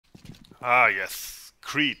Ah, yes.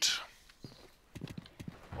 Crete.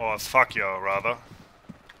 Or Sfakia, rather.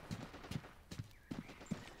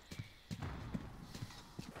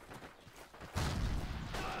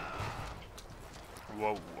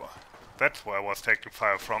 Whoa. That's where I was taking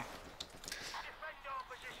fire from.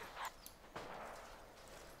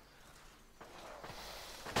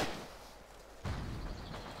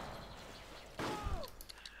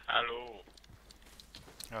 Hello.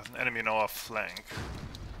 There's an enemy in our flank.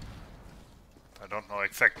 I don't know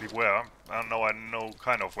exactly where. I know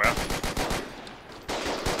kind of where.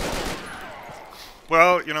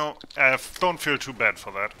 Well, you know, I don't feel too bad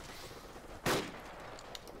for that.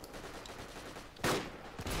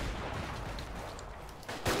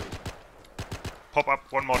 Pop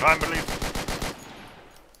up one more time, believe.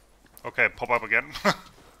 Okay, pop up again.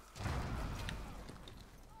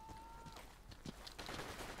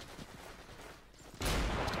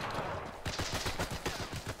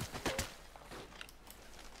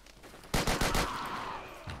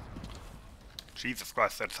 Jesus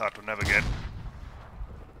Christ, that's hard to navigate.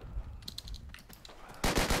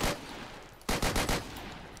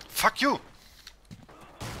 Fuck you!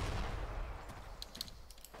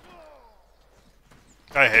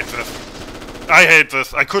 I hate this. I hate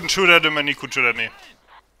this. I couldn't shoot at him and he could shoot at me.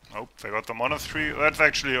 Nope, they got the monastery. That's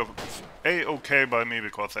actually a-okay by me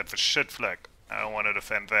because that's a shit flag. I don't want to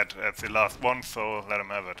defend that as the last one, so let him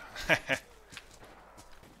have it.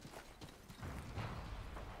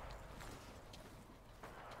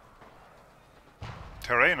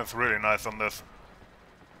 Terrain is really nice on this.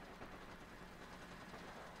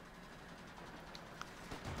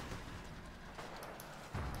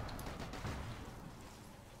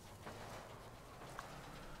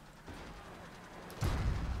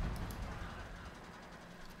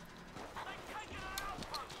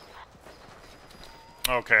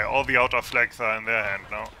 Okay, all the outer flags are in their hand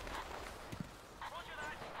now.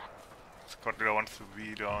 Squad leader wants to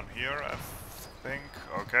be down here, I think.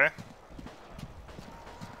 Okay.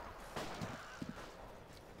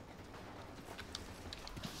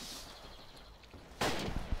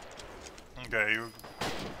 Okay, you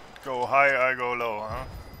go high, I go low, huh?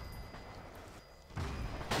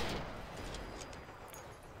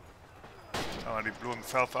 Somebody blew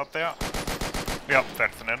himself up there. Yep,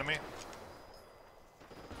 that's an enemy.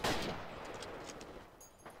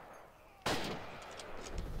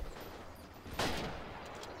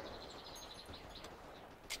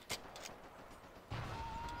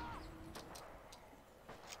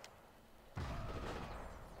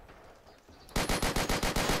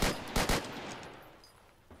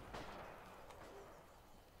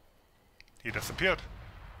 He disappeared.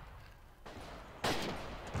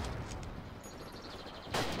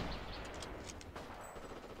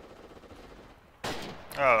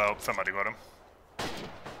 Oh, I hope somebody got him.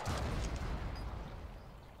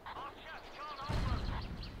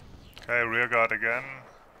 Okay, rear guard again.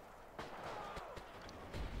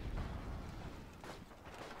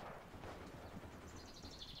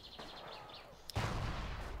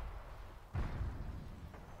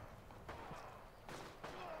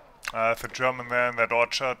 There's a German there in that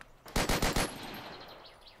orchard.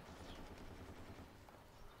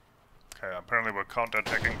 Okay, apparently we're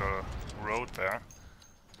counter-attacking the road there.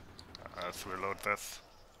 Let's reload this.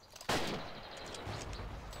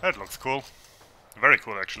 That looks cool. Very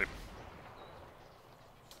cool, actually.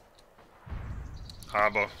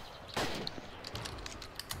 Harbor.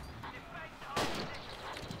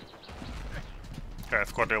 Okay,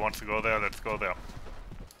 squad there wants to go there, let's go there.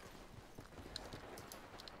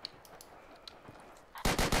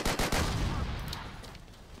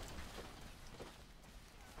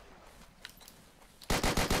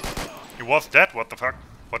 He was dead, what the fuck?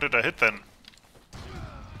 What did I hit then?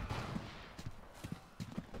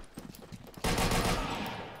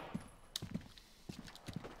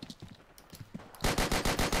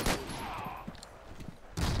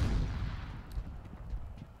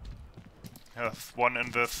 There's one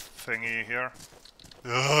in this thingy here.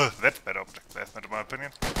 Ugh, that's bad optic, that's not in my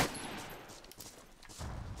opinion.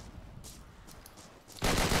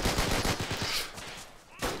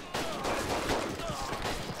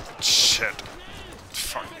 Shit.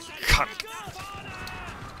 Fucking cunt.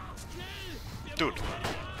 Dude.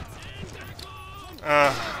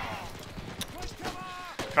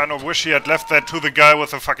 Kind of wish he had left that to the guy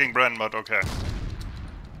with the fucking brand mod, okay.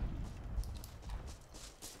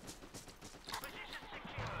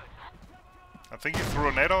 I think he threw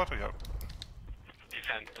a nade out? Yeah.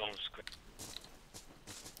 Defend don't square.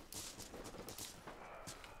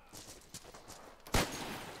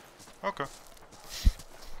 Okay.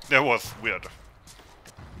 That was weird.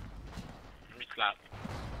 Mid lab.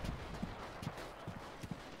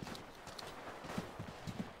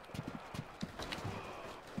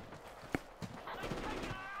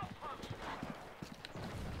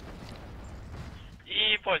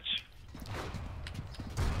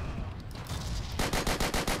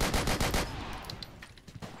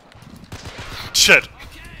 Shit!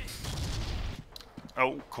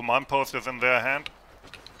 Oh, command post is in their hand.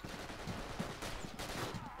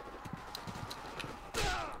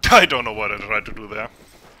 I don't know what I tried to do there.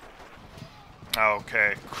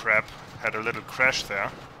 Okay, crap. Had a little crash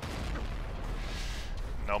there.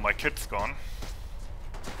 Now my kit's gone.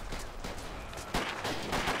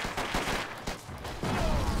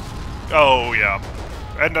 Oh, yeah.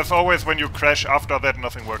 And as always, when you crash after that,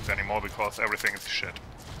 nothing works anymore because everything is shit.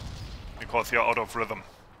 Because you're out of rhythm.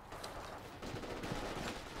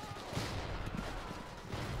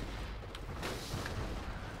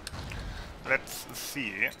 Let's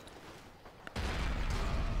see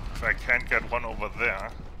if I can't get one over there.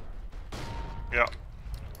 Yeah.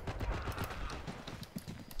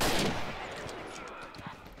 Did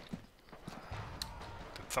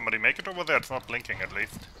somebody make it over there? It's not blinking at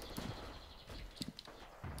least.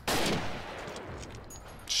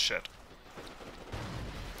 Shit.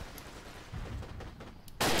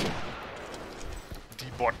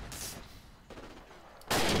 D-bots.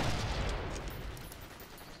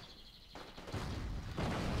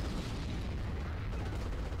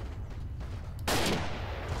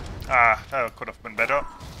 Ah, that could have been better.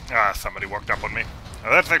 Ah, somebody walked up on me. Oh,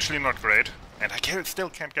 that's actually not great. And I still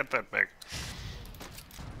can't get that back.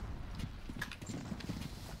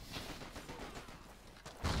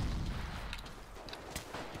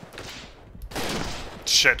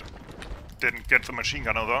 Shit. Didn't get the machine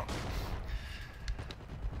gunner though.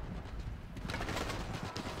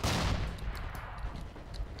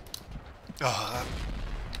 Oh,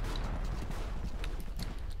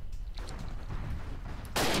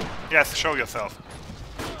 yes, show yourself.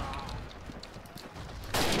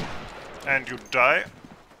 And you die.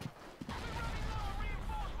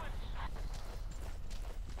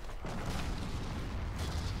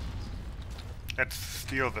 Let's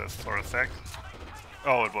steal this for a sec.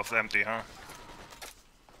 Oh, it was empty, huh?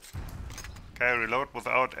 Okay, reload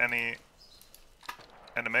without any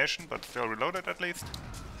animation, but still reloaded at least.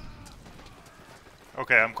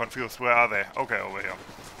 Okay, I'm confused. Where are they? Okay, over here.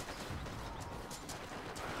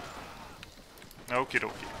 Okie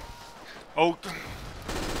dokie. Oh!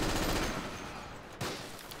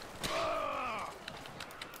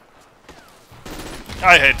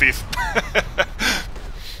 I hate these.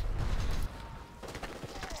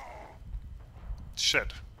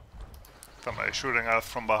 Shit. Somebody shooting us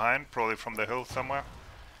from behind, probably from the hill somewhere.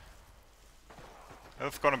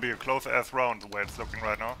 It's gonna be a close-ass round the way it's looking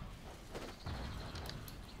right now.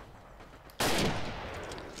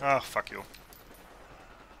 Ah, fuck you.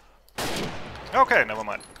 Okay, never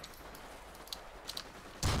mind.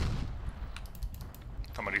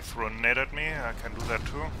 Somebody threw a nade at me, I can do that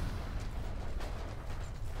too.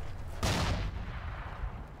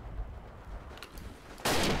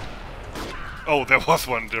 Oh, there was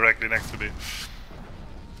one directly next to me.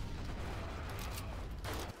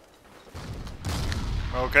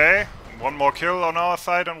 Okay, one more kill on our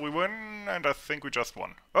side and we win, and I think we just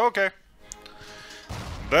won. Okay.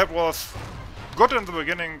 That was good in the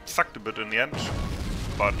beginning, sucked a bit in the end,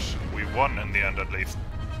 but we won in the end at least.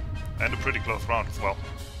 And a pretty close round as well.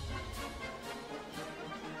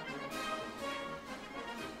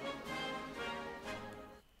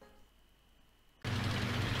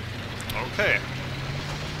 Okay.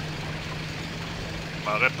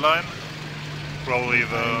 Mareth line. Probably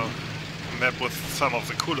the map with some of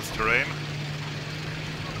the coolest terrain.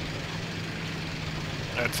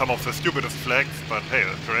 And some of the stupidest flags, but hey,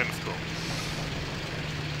 the terrain is cool.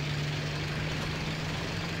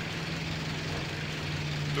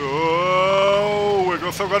 Oh, we're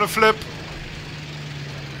also gonna flip!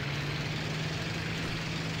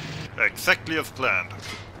 Exactly as planned.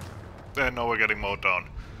 And now we're getting mowed down.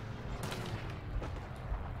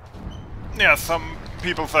 Yeah, some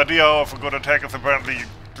people's idea of a good attack is apparently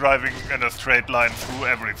driving in a straight line through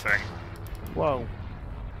everything. Whoa.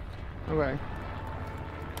 Okay.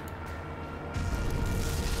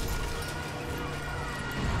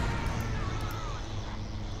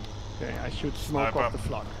 Okay, I should smoke off the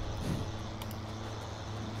flock.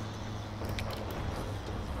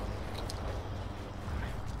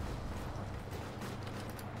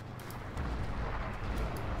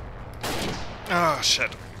 Ah,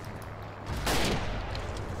 shit.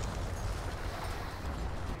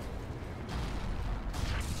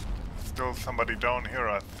 Still somebody down here,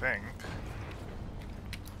 I think.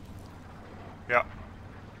 Yeah.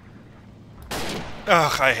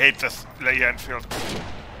 Ugh, I hate this Leia Enfield.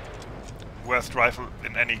 Worst rifle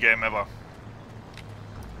in any game ever.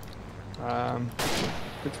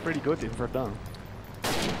 It's pretty good if we're done.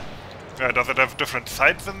 Does it have different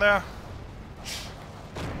sights in there?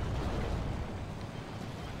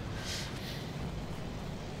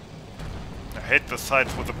 hate the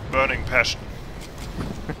sights with a burning passion.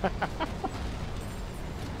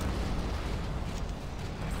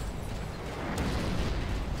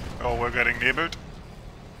 Oh, we're getting nebuled.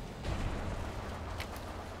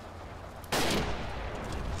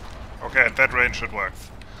 Okay, at that range it works.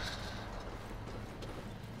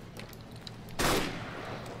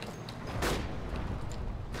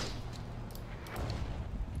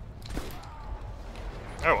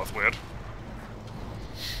 That was weird.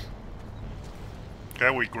 Okay,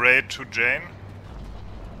 we grade to Jane.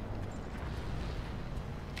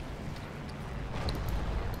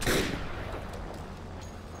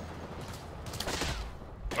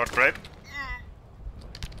 Not great.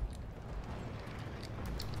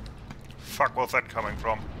 Fuck, where's that coming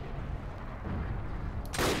from?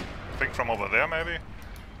 I think from over there, maybe?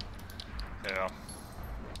 Yeah.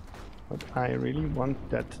 But I really want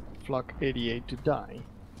that Flak 88 to die.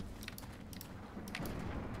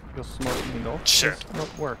 Because smoking it off Shit. is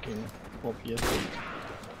not working, obviously.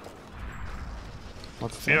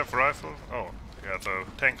 What's CF rifle? Oh, yeah, the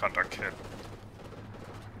tank hunter kit.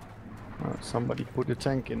 Somebody put a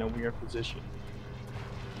tank in a weird position.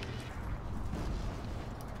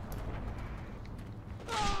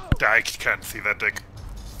 I can't see that dick.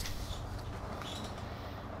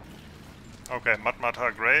 Okay,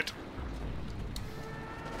 Matmata, great.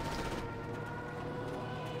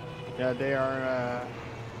 Yeah, they're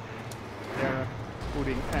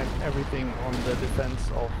putting everything on the defense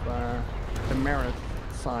of the Mareth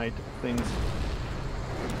side of things.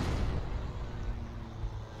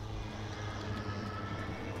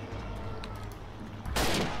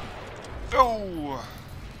 Oh!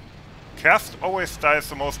 Cast always dies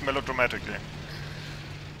the most melodramatically.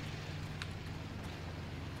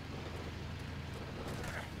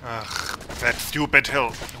 Ugh, that stupid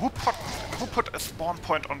hill. Who put a spawn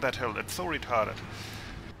point on that hill? It's so retarded.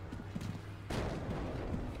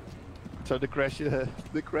 So the crash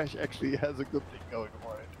actually has a good thing going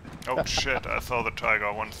for it. Oh shit, I saw the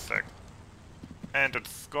tiger, 1 sec. And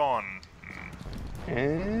it's gone.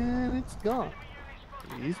 And it's gone.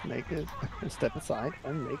 Please make a step aside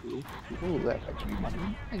and make room for people who have actually money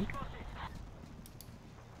in the bank.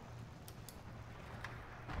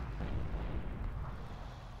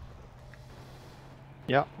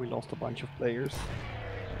 Yeah, we lost a bunch of players.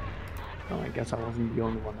 Oh, I guess I wasn't the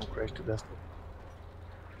only one who crashed to death.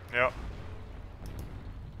 Yeah.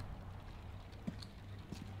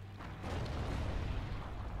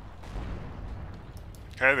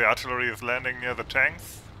 Okay, the artillery is landing near the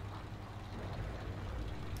tanks.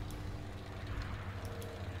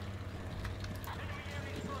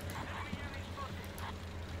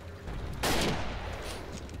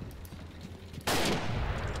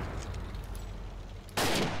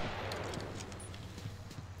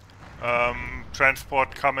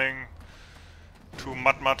 Transport coming to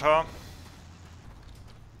Matmata.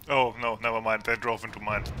 Oh, no, never mind, they drove into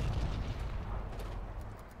mine.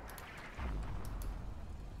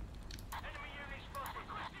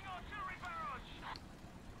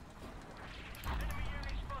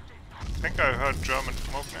 I think I heard German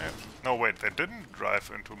smoke nades. No, wait, they didn't drive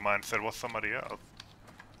into mines, that was somebody else.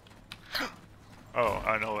 Oh,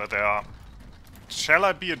 I know where they are. Shall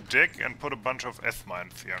I be a dick and put a bunch of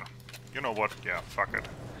S-mines here? You know what? Yeah, fuck it.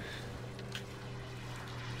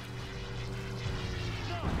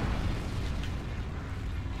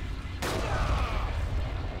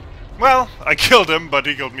 Well, I killed him, but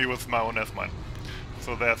he killed me with my own S-mine.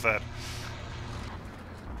 So there's that.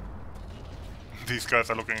 These guys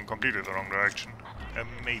are looking in completely the wrong direction.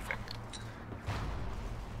 Amazing.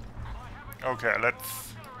 Okay,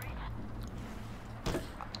 let's...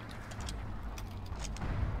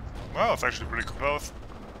 Well, it's actually pretty close.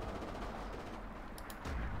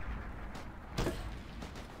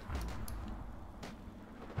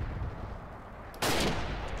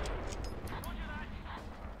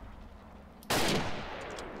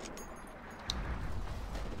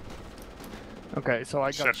 Okay, so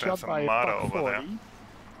I got shot by a Mareth Pak over 40. there.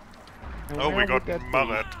 And Oh, we where got would that be?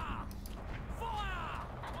 Mareth.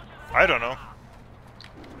 I don't know.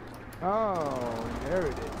 Oh, there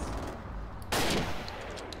it is.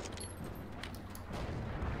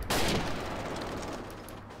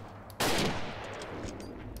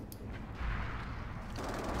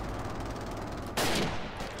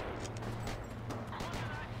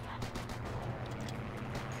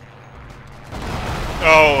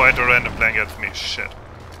 Oh, and a random plane gets me. Shit.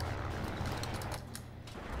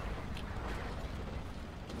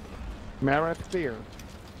 Mareth clear.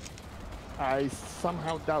 I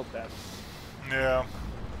somehow doubt that. Yeah.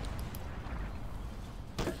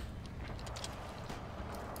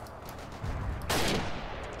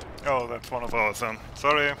 Oh, that's one of ours then.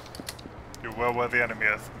 Sorry. You were where the enemy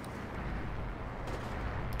is.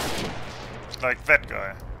 Like that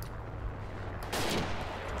guy.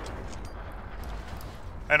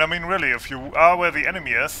 And I mean really, if you are where the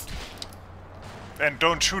enemy is and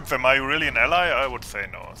don't shoot them, are you really an ally? I would say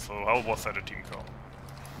no. So how was that a team kill?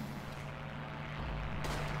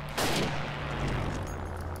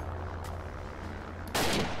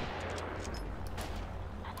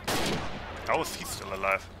 How is he still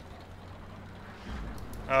alive?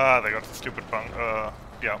 Ah, they got the stupid bunker.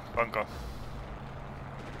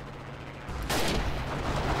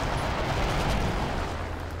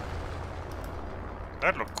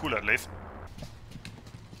 That looked cool at least.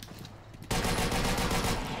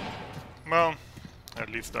 Well, at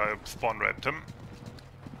least I spawn raped him.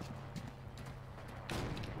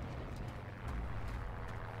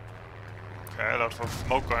 Okay, lots of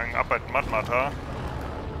smoke going up at Matmata.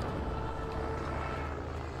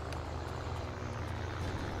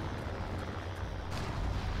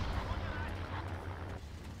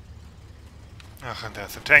 Ugh, and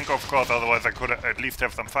there's a tank, of course, otherwise I could at least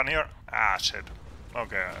have some fun here. Ah, shit.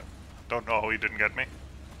 Okay, I don't know how he didn't get me.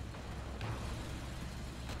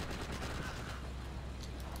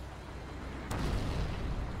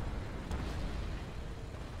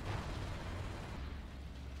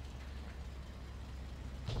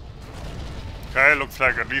 Okay, looks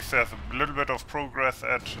like at least there's a little bit of progress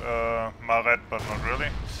at Mareth, but not really.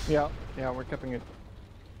 Yeah, we're capping it.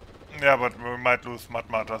 Yeah, but we might lose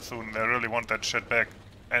Matmata soon. They really want that shit back.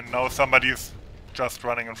 And now somebody's just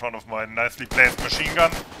running in front of my nicely placed machine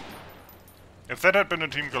gun. If that had been a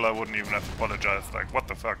team kill, I wouldn't even have apologized. Like, what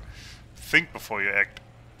the fuck? Think before you act.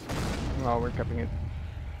 No, we're capping it.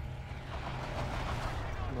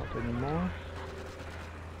 Not anymore.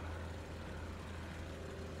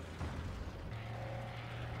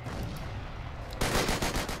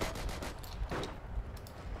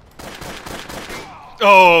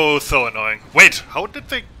 Oh, so annoying. Wait, how did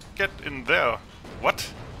they get in there?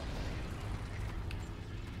 What?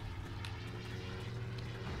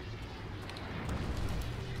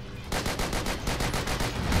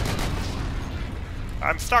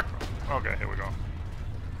 I'm stuck. Okay, here we go.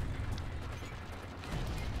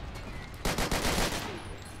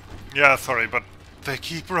 Yeah, sorry, but they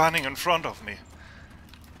keep running in front of me.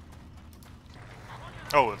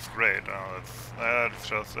 Oh, it's great. Oh, it's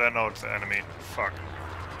just... no, it's the enemy. Fuck.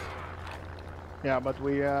 Yeah, but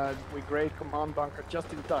we grade command bunker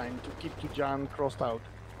just in time to keep Tijan crossed out.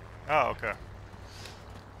 Ah, okay.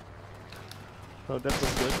 So that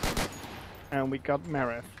was good. And we got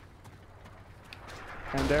Mareth.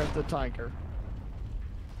 And there's the tiger.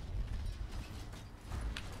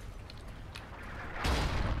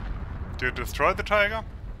 Did you destroy the tiger?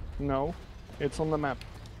 No, it's on the map.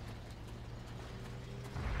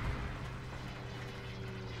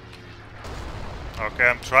 Okay,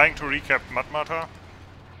 I'm trying to recap Matmata.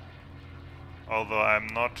 Although I'm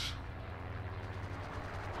not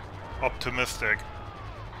optimistic.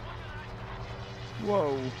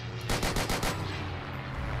 Whoa.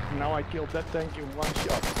 Now I killed that tank in one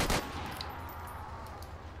shot.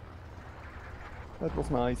 That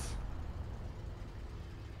was nice.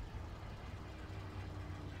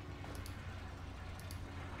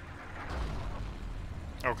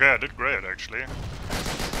 Okay, I did great actually.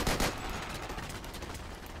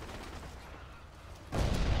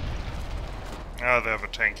 Ah, they have a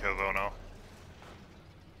tank here though now.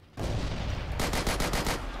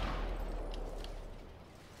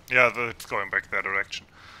 Yeah, it's going back that direction.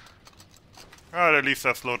 Ah, at least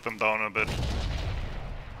I slowed them down a bit.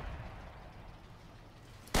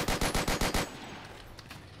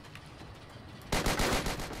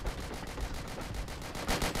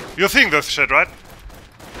 You're seeing this shit, right?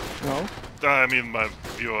 No? I mean, my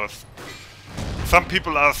viewers. Some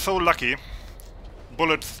people are so lucky,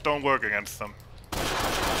 bullets don't work against them.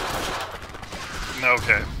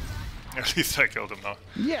 Okay. At least I killed him now.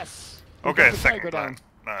 Yes! Okay, second time.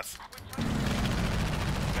 Nice.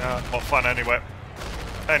 Yeah, more fun anyway.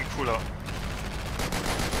 And cooler.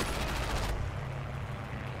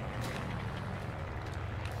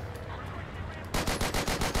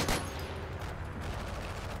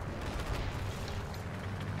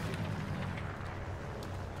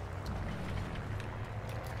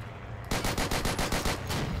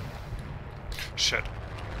 Shit.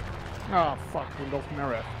 Ah, fuck, we lost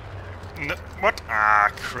Mareth. What? Ah,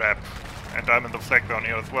 crap. And I'm in the flag down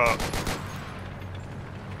here as well.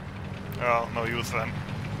 Oh, no use then.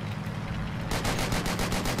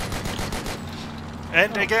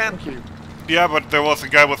 And again! Thank you. Yeah, but there was a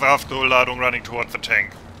guy with Afterladung running towards the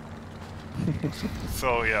tank.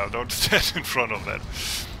 So yeah, don't stand in front of that.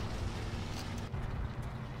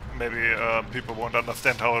 maybe people won't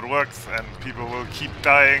understand how it works, and people will keep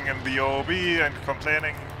dying in the OOB and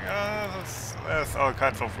complaining. There's all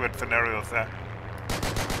kinds of weird scenarios there.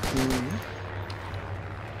 Mm-hmm.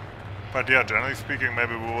 But yeah, generally speaking,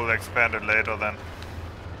 maybe we will expand it later then.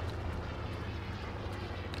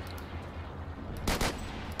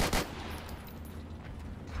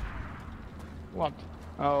 What?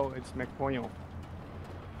 Oh, it's McPoyle.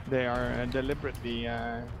 They are deliberately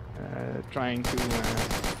trying to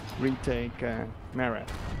retake Mareth.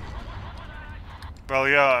 Well,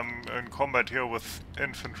 yeah, I'm in combat here with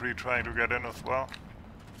infantry trying to get in as well.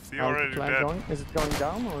 Is he already dead? Going? Is it going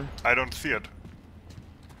down or? I don't see it.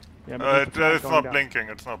 Yeah, but it's not blinking,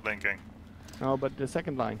 it's not blinking. No, but the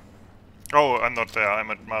second line. Oh, I'm not there,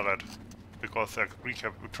 I'm at Mareth. Because they're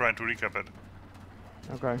trying to recap it.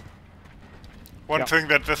 Okay. One thing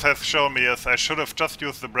that this has shown me is I should have just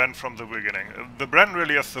used the Bren from the beginning. The Bren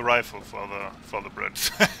really is the rifle for the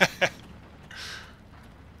Brits.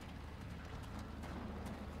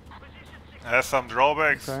 It has some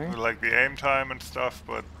drawbacks, like the aim time and stuff,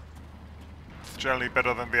 but it's generally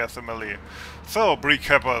better than the SMLE. So,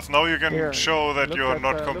 Brecappers, now you can show that you're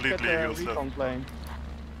not completely useless.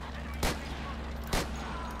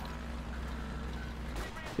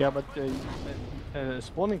 Yeah, but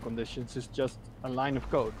spawning conditions is just a line of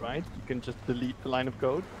code, right? You can just delete the line of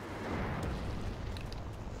code.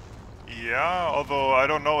 Yeah, although I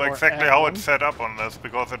don't know exactly how it's set up on this,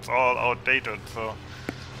 because it's all outdated, so...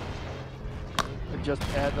 Just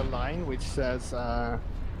add a line which says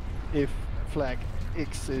if flag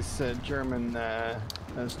X is German,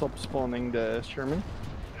 stop spawning the Sherman.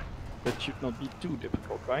 That should not be too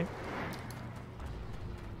difficult, right?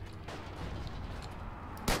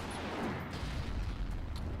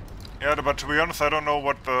 Yeah, but to be honest, I don't know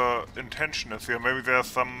what the intention is here. Maybe there's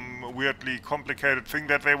some weirdly complicated thing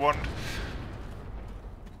that they want.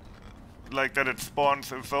 Like that it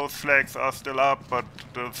spawns if those flags are still up, but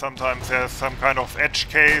sometimes there's some kind of edge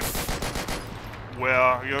case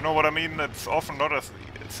where, you know what I mean? It's often not as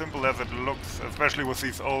simple as it looks, especially with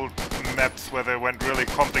these old maps where they went really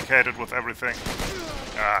complicated with everything.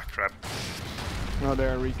 Ah, crap. No,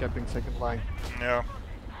 they're recapping second line. Yeah.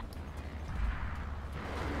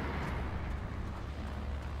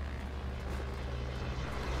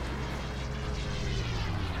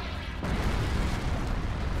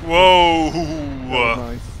 Whoa!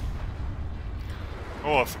 Nice.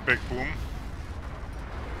 Oh, that's a big boom.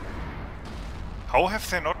 How have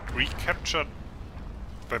they not recaptured?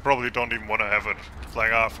 They probably don't even want to have it. It's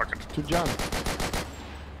like, ah, fuck it. To jump.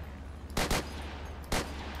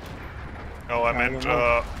 No, I meant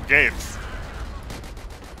gates.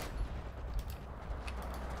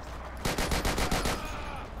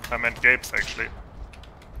 I meant gates, actually.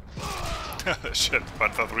 Shit,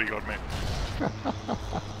 Panther 3 got me.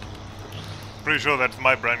 Pretty sure that's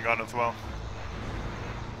my brand gun as well.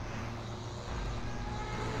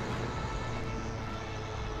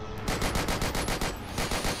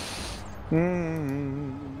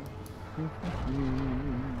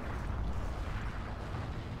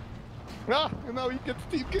 Ah, and now he gets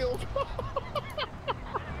team killed.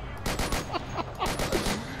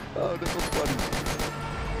 Oh, that was funny.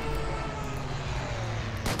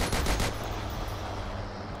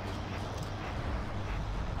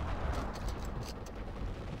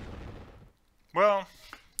 Well,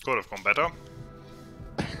 could have gone better.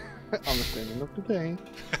 Understanding of the day.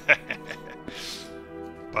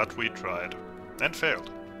 But we tried. And failed.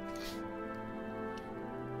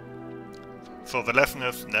 So the lesson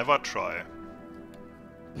is never try.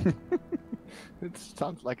 It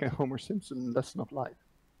sounds like a Homer Simpson lesson of life.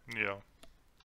 Yeah.